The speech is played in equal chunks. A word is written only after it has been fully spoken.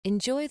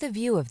Enjoy the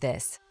view of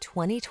this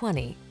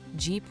 2020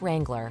 Jeep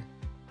Wrangler.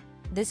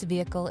 This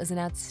vehicle is an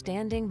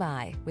outstanding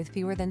buy with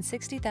fewer than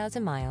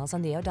 60,000 miles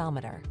on the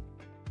odometer.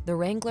 The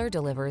Wrangler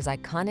delivers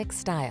iconic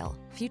style,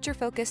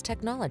 future-focused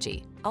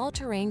technology,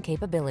 all-terrain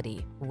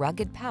capability,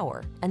 rugged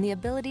power, and the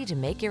ability to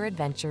make your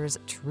adventures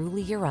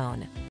truly your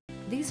own.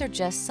 These are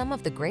just some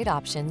of the great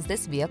options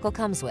this vehicle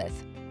comes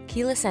with: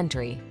 keyless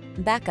entry,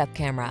 backup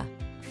camera,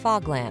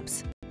 fog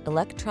lamps,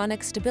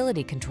 electronic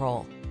stability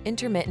control,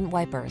 intermittent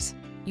wipers,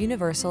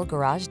 universal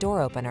garage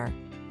door opener,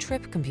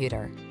 trip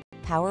computer,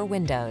 power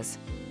windows,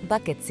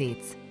 bucket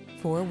seats,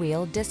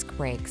 four-wheel disc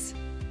brakes.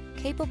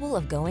 Capable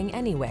of going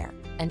anywhere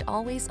and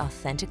always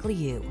authentically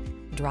you.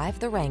 Drive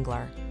the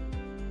Wrangler.